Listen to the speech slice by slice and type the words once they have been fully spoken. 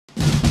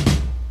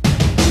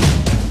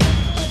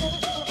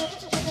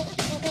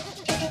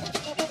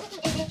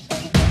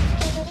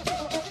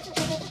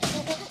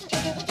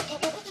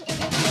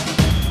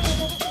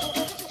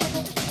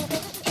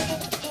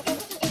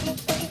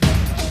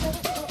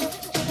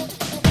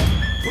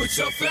Put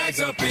your flags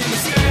up in the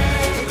sky.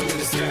 Put them in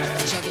the sky.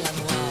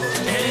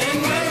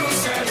 And wave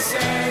side to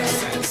side.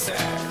 Side to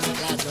side.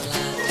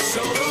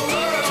 Show the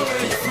world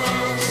where you're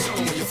from. Show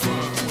 'em where you're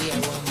from. We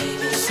are one,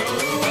 baby. Show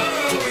the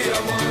world we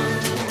are one.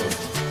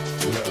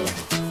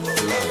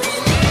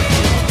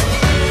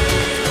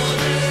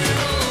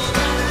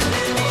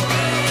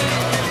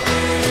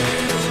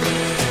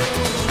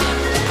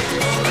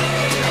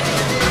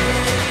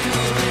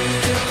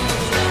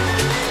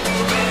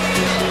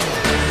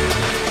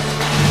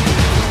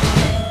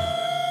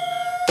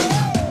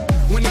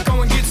 When the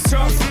going gets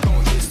tough,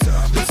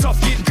 the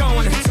tough get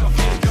going.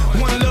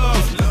 One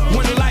love,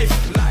 one life,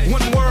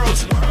 one world,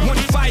 one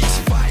fight.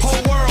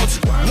 Whole world,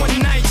 one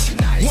night,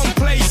 one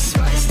place.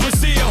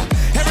 Brazil,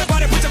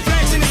 everybody put your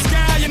flags in the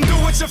sky and do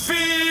what you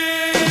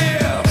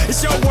feel.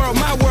 It's your world,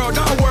 my world,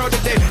 our world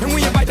today, and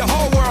we invite the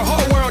whole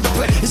world to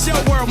play. It's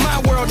your world, my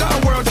world, our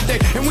world today,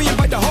 and we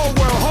invite the whole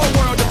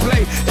world to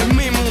play. Es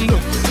mi mundo,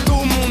 tu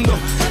mundo,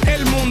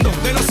 el mundo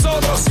de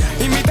nosotros.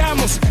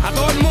 Invitamos a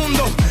todo el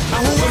mundo a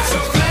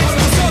jugar.